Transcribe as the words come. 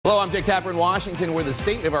Hello, I'm Dick Tapper in Washington, where the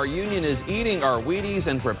state of our union is eating our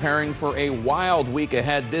Wheaties and preparing for a wild week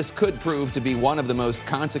ahead. This could prove to be one of the most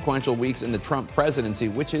consequential weeks in the Trump presidency,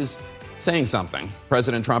 which is saying something.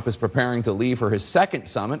 President Trump is preparing to leave for his second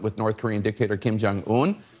summit with North Korean dictator Kim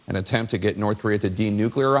Jong-un, an attempt to get North Korea to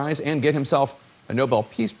denuclearize and get himself a Nobel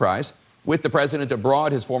Peace Prize. With the president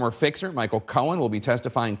abroad, his former fixer, Michael Cohen, will be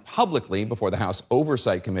testifying publicly before the House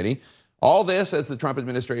Oversight Committee. All this as the Trump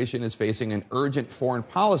administration is facing an urgent foreign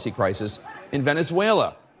policy crisis in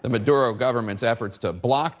Venezuela. The Maduro government's efforts to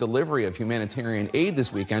block delivery of humanitarian aid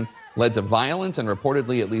this weekend led to violence and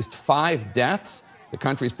reportedly at least 5 deaths. The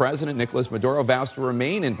country's president, Nicolas Maduro, vows to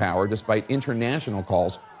remain in power despite international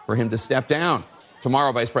calls for him to step down.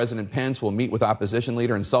 Tomorrow, Vice President Pence will meet with opposition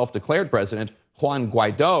leader and self-declared president Juan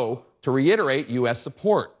Guaido to reiterate U.S.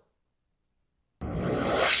 support.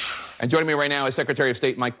 And joining me right now is Secretary of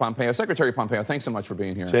State Mike Pompeo. Secretary Pompeo, thanks so much for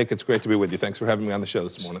being here. Jake, it's great to be with you. Thanks for having me on the show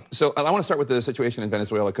this morning. So I want to start with the situation in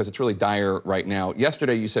Venezuela because it's really dire right now.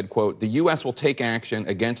 Yesterday you said, quote, the U.S. will take action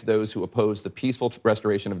against those who oppose the peaceful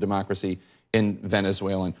restoration of democracy in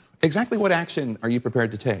Venezuela. And exactly what action are you prepared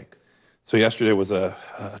to take? So yesterday was a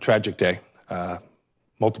tragic day.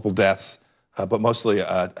 Multiple deaths, but mostly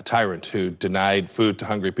a tyrant who denied food to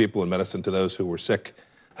hungry people and medicine to those who were sick.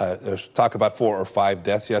 There's talk about 4 or 5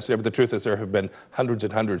 deaths yesterday, but the truth is there have been hundreds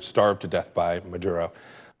and hundreds starved to death by Maduro.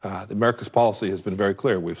 America's policy has been very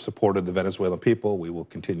clear. We've supported the Venezuelan people. We will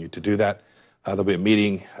continue to do that. There'll be a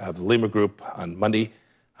meeting of the Lima Group on Monday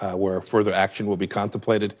where further action will be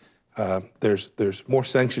contemplated. There's more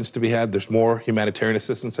sanctions to be had. There's more humanitarian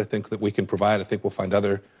assistance, I think, that we can provide. I think we'll find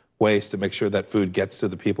other ways to make sure that food gets to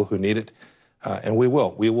the people who need it. And we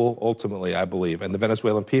will. We will ultimately, I believe, and the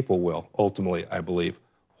Venezuelan people will ultimately, I believe,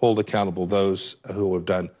 hold accountable those who have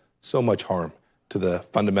done so much harm to the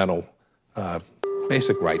fundamental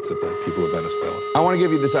basic rights of the people of Venezuela. I want to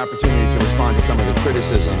give you this opportunity to respond to some of the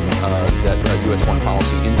criticism that U.S. foreign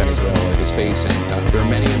policy in Venezuela is facing. There are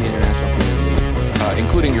many in the international community,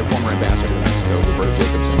 including your former ambassador to Mexico, Roberto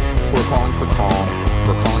Jacobson, who are calling for calm,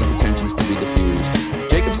 for calling to tensions to be diffused.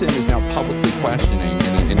 Jacobson is now publicly questioning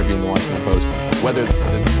in an interview in the Washington Post whether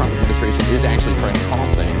the Trump administration is actually trying to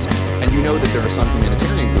calm things. And you know that there are some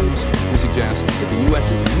humanitarian groups who suggest that the U.S.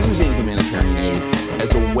 is using humanitarian aid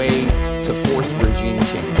as a way to force regime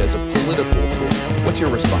change, as a political tool. What's your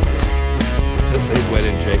response? This aid went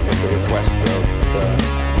in, Jake, at the request of the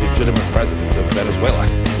legitimate president of Venezuela.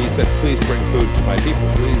 He said, please bring food to my people.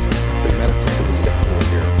 Please bring medicine to the sick who are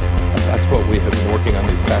here. And that's what we have been working on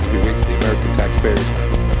these past few weeks. The American taxpayers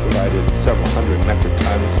provided several hundred metric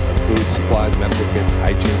tons of food supplies, medical kits,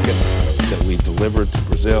 hygiene kits that we delivered to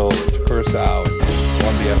Brazil, to Curacao, to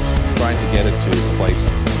Colombia, trying to get it to the place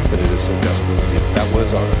that it is so desperately needed. That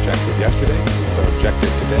was our objective yesterday. It's our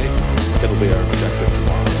objective today. It'll be our objective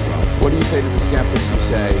tomorrow as well. What do you say to the skeptics who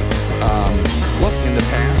say, look, in the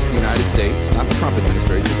past, the United States, not the Trump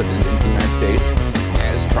administration, but the United States,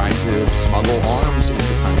 has tried to smuggle arms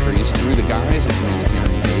into countries through the guise of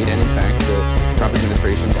humanitarian aid, and in fact, the Trump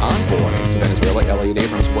administration's envoy to Venezuela, Elliot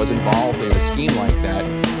Abrams, was involved in a scheme like that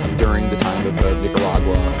during the time of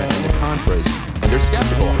Nicaragua and the Contras. And they're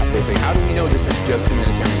skeptical. They say, how do we know this is just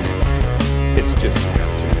humanitarian aid? It's just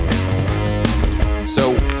humanitarian aid.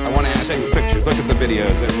 So I want to ask you. Take pictures, look at the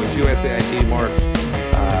videos. It was USAID marked.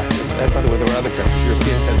 And by the way, there were other countries,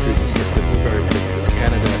 European countries assisted. We're very appreciative.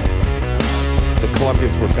 Canada. The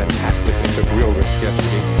Colombians were fantastic. They took real risk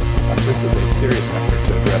yesterday. This is a serious effort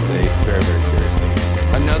to address a very, very serious need.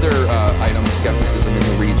 Another item of skepticism in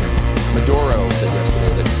the region. Maduro said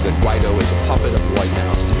yesterday that Guaido is a puppet of the White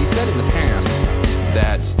House. And he said in the past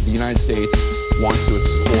that the United States wants to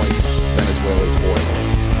exploit Venezuela's oil.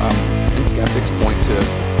 And skeptics point to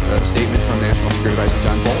a statement from National Security Advisor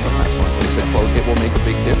John Bolton last month where he said, quote, it will make a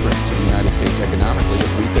big difference to the United States economically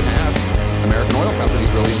if we could have American oil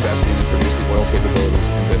companies really investing in producing oil capabilities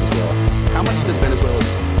in Venezuela. How much does Venezuela's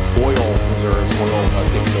oil reserves, oil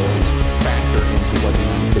capabilities factor into what the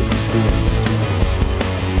United States is doing in Venezuela?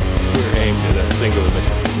 We're aimed at a singular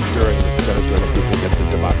mission, ensuring that the Venezuelan people get the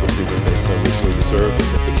democracy that they so richly deserve, and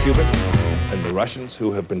that the Cubans and the Russians,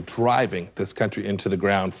 who have been driving this country into the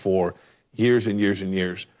ground for years and years and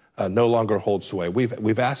years, no longer hold sway.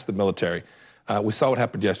 We've asked the military. We saw what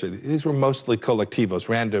happened yesterday. These were mostly colectivos,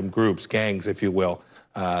 random groups, gangs, if you will,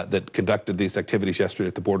 that conducted these activities yesterday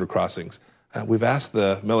at the border crossings. We've asked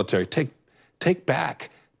the military, take back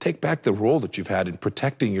the role that you've had in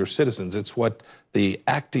protecting your citizens. It's what the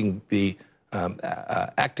acting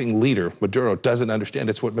leader, Maduro, doesn't understand.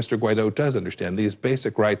 It's what Mr. Guaido does understand. These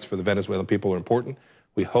basic rights for the Venezuelan people are important.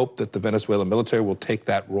 We hope that the Venezuelan military will take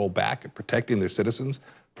that role back in protecting their citizens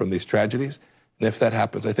from these tragedies. And if that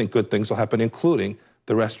happens, I think good things will happen, including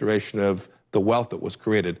the restoration of the wealth that was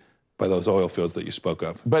created by those oil fields that you spoke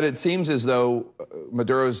of. But it seems as though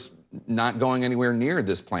Maduro's not going anywhere near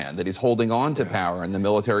this plan, that he's holding on to power, and the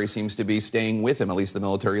military seems to be staying with him, at least the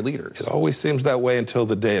military leaders. It always seems that way until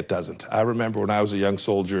the day it doesn't. I remember when I was a young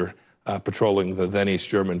soldier patrolling the then East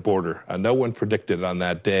German border. No one predicted on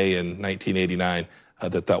that day in 1989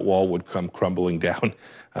 that wall would come crumbling down.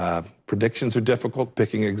 Predictions are difficult.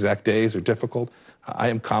 Picking exact days are difficult. I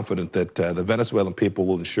am confident that the Venezuelan people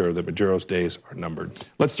will ensure that Maduro's days are numbered.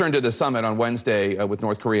 Let's turn to the summit on Wednesday with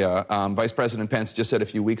North Korea. Vice President Pence just said a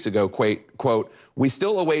few weeks ago, quote, "We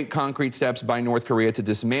still await concrete steps by North Korea to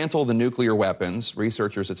dismantle the nuclear weapons."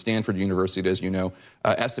 Researchers at Stanford University, as you know,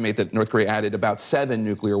 estimate that North Korea added about 7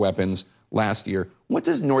 nuclear weapons last year. What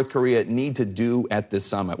does North Korea need to do at this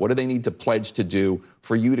summit? What do they need to pledge to do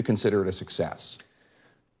for you to consider it a success?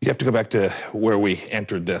 You have to go back to where we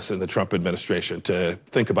entered this in the Trump administration to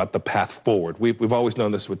think about the path forward. We've always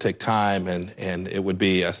known this would take time and it would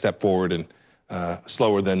be a step forward and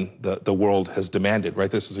slower than the world has demanded, right?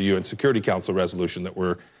 This is a UN Security Council resolution that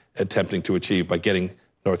we're attempting to achieve by getting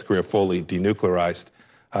North Korea fully denuclearized.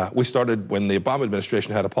 We started when the Obama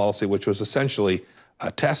administration had a policy which was essentially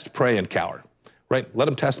test, pray, and cower, right? Let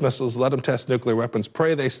them test missiles, let them test nuclear weapons,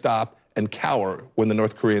 pray they stop, and cower when the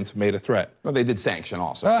North Koreans made a threat. Well, they did sanction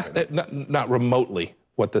also. Not remotely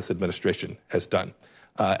what this administration has done.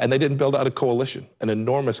 And they didn't build out a coalition, an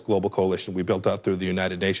enormous global coalition we built out through the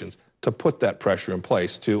United Nations to put that pressure in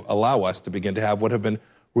place to allow us to begin to have what have been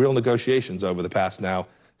real negotiations over the past now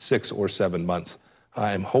 6 or 7 months.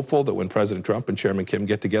 I am hopeful that when President Trump and Chairman Kim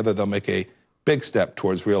get together, they'll make a big step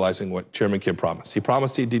towards realizing what Chairman Kim promised. He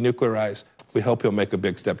promised he'd denuclearize. We hope he'll make a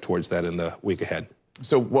big step towards that in the week ahead.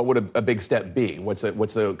 So what would a big step be? What's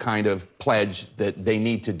the kind of pledge that they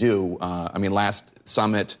need to do? I mean, last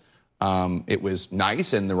summit, it was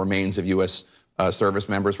nice, and the remains of U.S. Service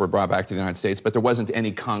members were brought back to the United States, but there wasn't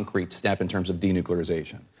any concrete step in terms of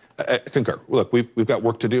denuclearization. I concur. Look, we've got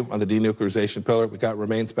work to do on the denuclearization pillar. We got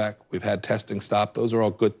remains back. We've had testing stopped. Those are all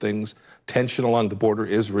good things. Tension along the border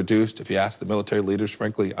is reduced. If you ask the military leaders,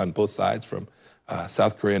 frankly, on both sides, from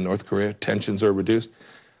South Korea and North Korea, tensions are reduced.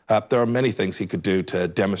 There are many things he could do to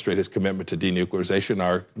demonstrate his commitment to denuclearization.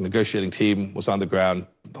 Our negotiating team was on the ground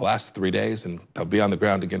the last 3 days, and they'll be on the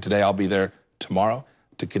ground again today. I'll be there tomorrow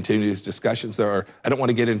to continue these discussions. I don't want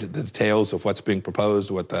to get into the details of what's being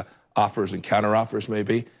proposed, what the offers and counteroffers may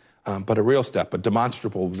be, but a real step, a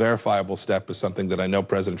demonstrable, verifiable step is something that I know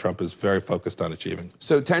President Trump is very focused on achieving.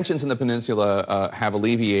 So tensions in the peninsula have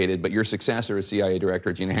alleviated, but your successor as CIA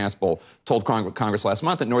Director, Gina Haspel, told Congress last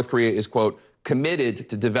month that North Korea is, quote, committed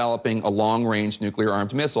to developing a long-range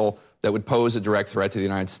nuclear-armed missile that would pose a direct threat to the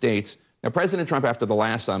United States. Now, President Trump, after the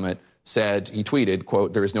last summit, said, he tweeted,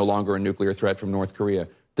 quote, there is no longer a nuclear threat from North Korea.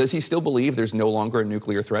 Does he still believe there's no longer a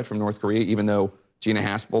nuclear threat from North Korea, even though Gina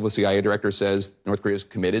Haspel, the CIA Director, says North Korea is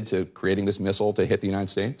committed to creating this missile to hit the United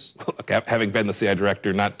States? Look, having been the CIA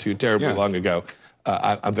Director not too terribly long ago,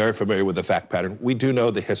 I'm very familiar with the fact pattern. We do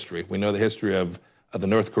know the history. We know the history of the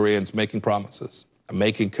North Koreans making promises,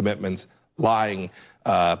 making commitments, lying,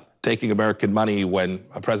 taking American money when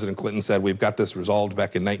President Clinton said we've got this resolved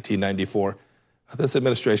back in 1994. This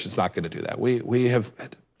administration's not going to do that. We have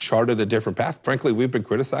charted a different path. Frankly, we've been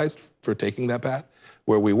criticized for taking that path,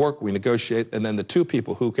 where we work, we negotiate, and then the two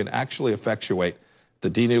people who can actually effectuate the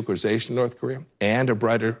denuclearization of North Korea and a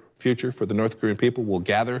brighter future for the North Korean people will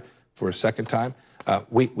gather for a second time.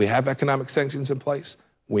 We have economic sanctions in place.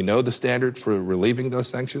 We know the standard for relieving those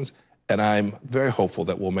sanctions, and I'm very hopeful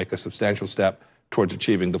that we'll make a substantial step towards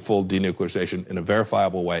achieving the full denuclearization in a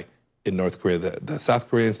verifiable way in North Korea. The South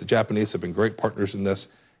Koreans, the Japanese have been great partners in this,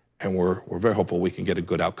 and we're very hopeful we can get a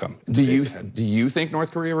good outcome. Do you think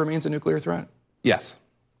North Korea remains a nuclear threat? Yes.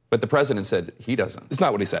 But the president said he doesn't. It's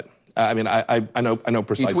not what he said. I mean, I know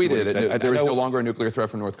precisely. He tweeted it. There is no longer a nuclear threat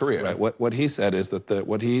from North Korea. Right. What he said is that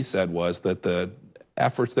what he said was that the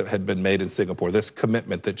efforts that had been made in Singapore, this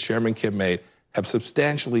commitment that Chairman Kim made, have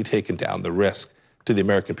substantially taken down the risk to the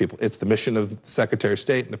American people. It's the mission of the Secretary of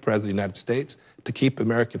State and the President of the United States to keep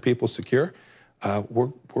American people secure.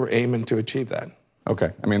 We're aiming to achieve that.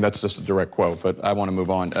 Okay. I mean, that's just a direct quote, but I want to move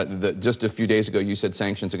on. Just a few days ago, you said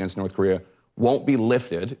sanctions against North Korea won't be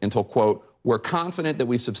lifted until, quote, we're confident that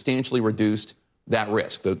we've substantially reduced that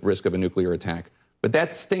risk, the risk of a nuclear attack. But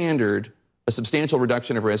that standard, a substantial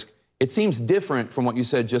reduction of risk, it seems different from what you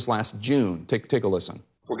said just last June. Take a listen.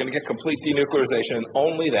 We're going to get complete denuclearization.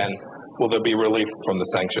 Only then will there be relief from the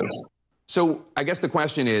sanctions. So I guess the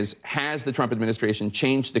question is, has the Trump administration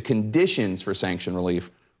changed the conditions for sanction relief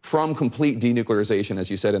from complete denuclearization, as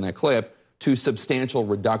you said in that clip, to substantial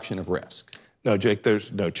reduction of risk? No, Jake,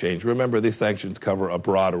 there's no change. Remember, these sanctions cover a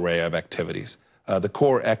broad array of activities. The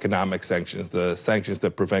core economic sanctions, the sanctions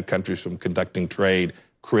that prevent countries from conducting trade,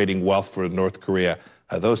 creating wealth for North Korea,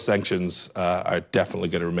 those sanctions are definitely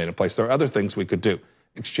going to remain in place. There are other things we could do,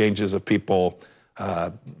 exchanges of people,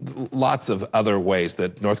 lots of other ways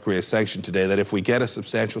that North Korea is sanctioned today, that if we get a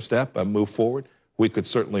substantial step, a move forward, we could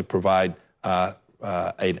certainly provide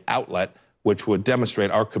an outlet which would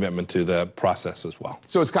demonstrate our commitment to the process as well.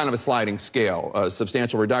 So it's kind of a sliding scale, a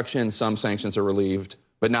substantial reduction, some sanctions are relieved,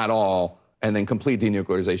 but not all, and then complete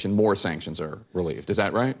denuclearization, more sanctions are relieved. Is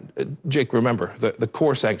that right? Jake, remember, the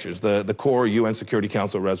core sanctions, the core UN Security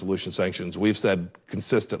Council resolution sanctions, we've said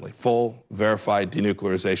consistently, full, verified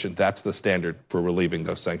denuclearization, that's the standard for relieving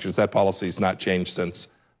those sanctions. That policy has not changed since,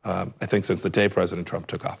 I think, since the day President Trump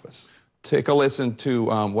took office. Take a listen to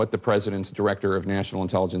what the president's director of national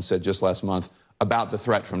intelligence said just last month about the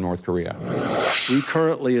threat from North Korea. We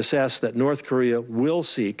currently assess that North Korea will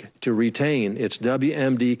seek to retain its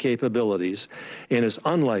WMD capabilities and is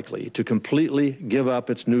unlikely to completely give up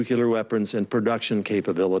its nuclear weapons and production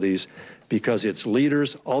capabilities because its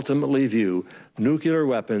leaders ultimately view nuclear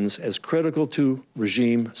weapons as critical to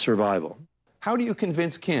regime survival. How do you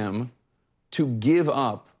convince Kim to give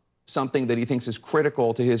up something that he thinks is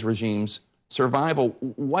critical to his regime's survival?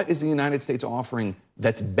 What is the United States offering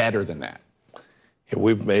that's better than that? Yeah,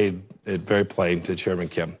 we've made it very plain to Chairman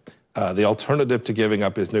Kim. The alternative to giving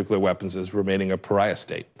up his nuclear weapons is remaining a pariah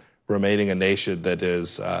state, remaining a nation that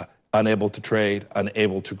is unable to trade,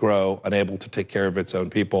 unable to grow, unable to take care of its own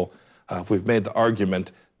people. We've made the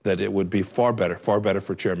argument that it would be far better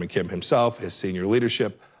for Chairman Kim himself, his senior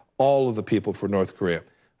leadership, all of the people for North Korea.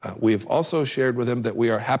 We've also shared with him that we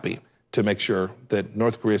are happy to make sure that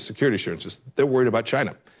North Korea's security assurances, they're worried about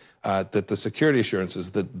China, that the security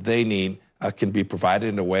assurances that they need can be provided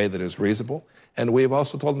in a way that is reasonable. And we've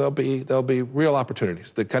also told them there'll be real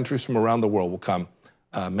opportunities, that countries from around the world will come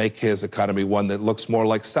make his economy one that looks more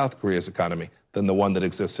like South Korea's economy than the one that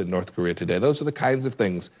exists in North Korea today. Those are the kinds of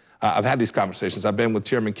things. I've had these conversations. I've been with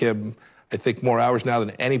Chairman Kim, I think, more hours now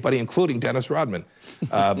than anybody, including Dennis Rodman.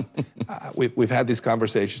 We've had these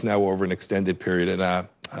conversations now over an extended period. And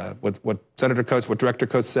what Senator Coates, what Director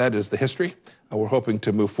Coates said is the history. We're hoping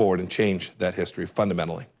to move forward and change that history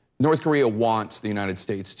fundamentally. North Korea wants the United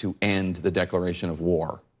States to end the declaration of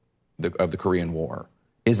war, of the Korean War.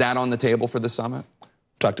 Is that on the table for the summit?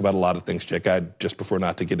 Talked about a lot of things, Jake. I'd just prefer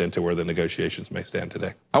not to get into where the negotiations may stand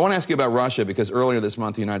today. I want to ask you about Russia, because earlier this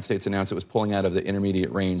month, the United States announced it was pulling out of the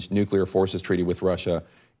Intermediate Range Nuclear Forces Treaty with Russia.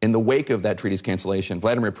 In the wake of that treaty's cancellation,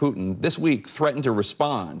 Vladimir Putin this week threatened to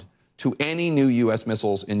respond to any new U.S.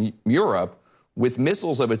 missiles in Europe with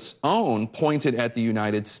missiles of its own pointed at the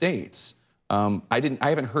United States. I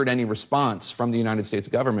haven't heard any response from the United States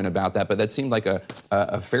government about that, but that seemed like a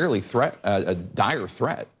fairly a dire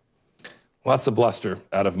threat. Lots of bluster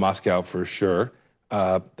out of Moscow for sure.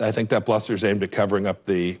 I think that bluster is aimed at covering up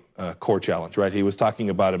the core challenge, right? He was talking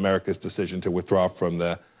about America's decision to withdraw from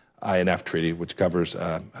the INF treaty, which covers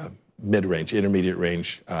mid-range,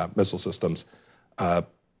 intermediate-range missile systems. The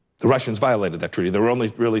Russians violated that treaty. There were only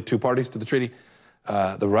really two parties to the treaty.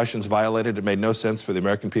 The Russians violated. It made no sense for the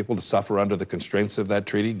American people to suffer under the constraints of that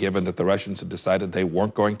treaty, given that the Russians had decided they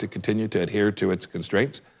weren't going to continue to adhere to its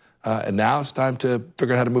constraints. And now it's time to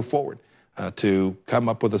figure out how to move forward, to come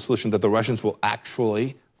up with a solution that the Russians will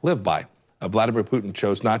actually live by. Vladimir Putin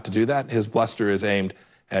chose not to do that. His bluster is aimed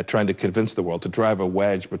at trying to convince the world to drive a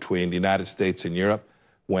wedge between the United States and Europe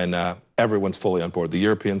when everyone's fully on board. The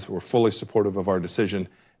Europeans were fully supportive of our decision,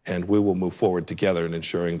 and we will move forward together in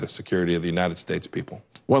ensuring the security of the United States people.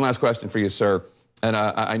 One last question for you, sir. And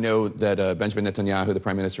I know that Benjamin Netanyahu, the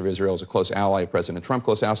Prime Minister of Israel, is a close ally of President Trump,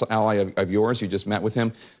 close ally of yours. You just met with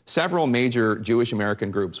him. Several major Jewish American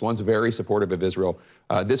groups, one's very supportive of Israel,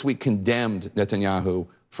 this week condemned Netanyahu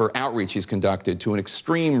for outreach he's conducted to an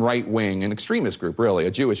extreme right wing, an extremist group, really,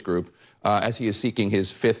 a Jewish group, as he is seeking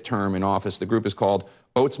his 5th term in office. The group is called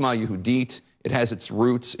Otzma Yehudit. It has its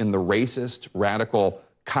roots in the racist, radical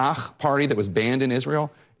Kach party that was banned in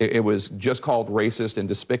Israel. It was just called racist and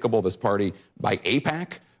despicable, this party, by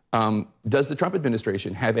AIPAC. Does the Trump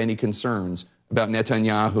administration have any concerns about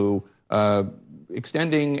Netanyahu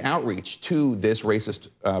extending outreach to this racist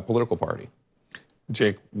political party?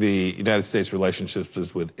 Jake, the United States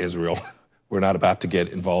relationships with Israel, we're not about to get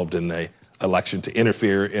involved in an election to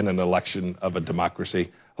interfere in an election of a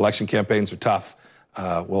democracy. Election campaigns are tough.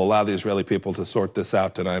 We'll allow the Israeli people to sort this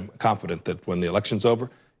out, and I'm confident that when the election's over,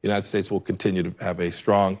 the United States will continue to have a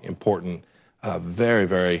strong, important, very,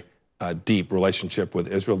 very deep relationship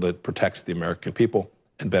with Israel that protects the American people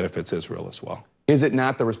and benefits Israel as well. Is it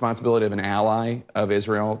not the responsibility of an ally of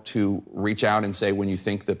Israel to reach out and say when you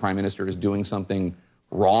think the prime minister is doing something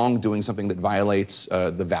wrong, doing something that violates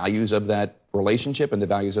the values of that relationship and the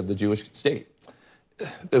values of the Jewish state?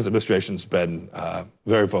 This administration's been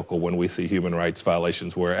very vocal when we see human rights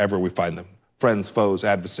violations wherever we find them. Friends, foes,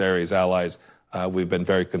 adversaries, allies, we've been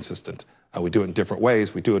very consistent. We do it in different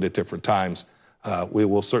ways. We do it at different times. We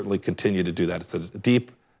will certainly continue to do that. It's a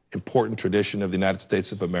deep, important tradition of the United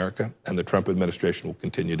States of America, and the Trump administration will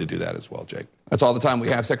continue to do that as well, Jake. That's all the time we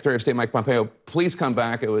have. Secretary of State Mike Pompeo, please come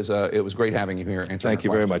back. It was great having you here. Thank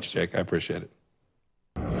you very much, Jake. I appreciate it.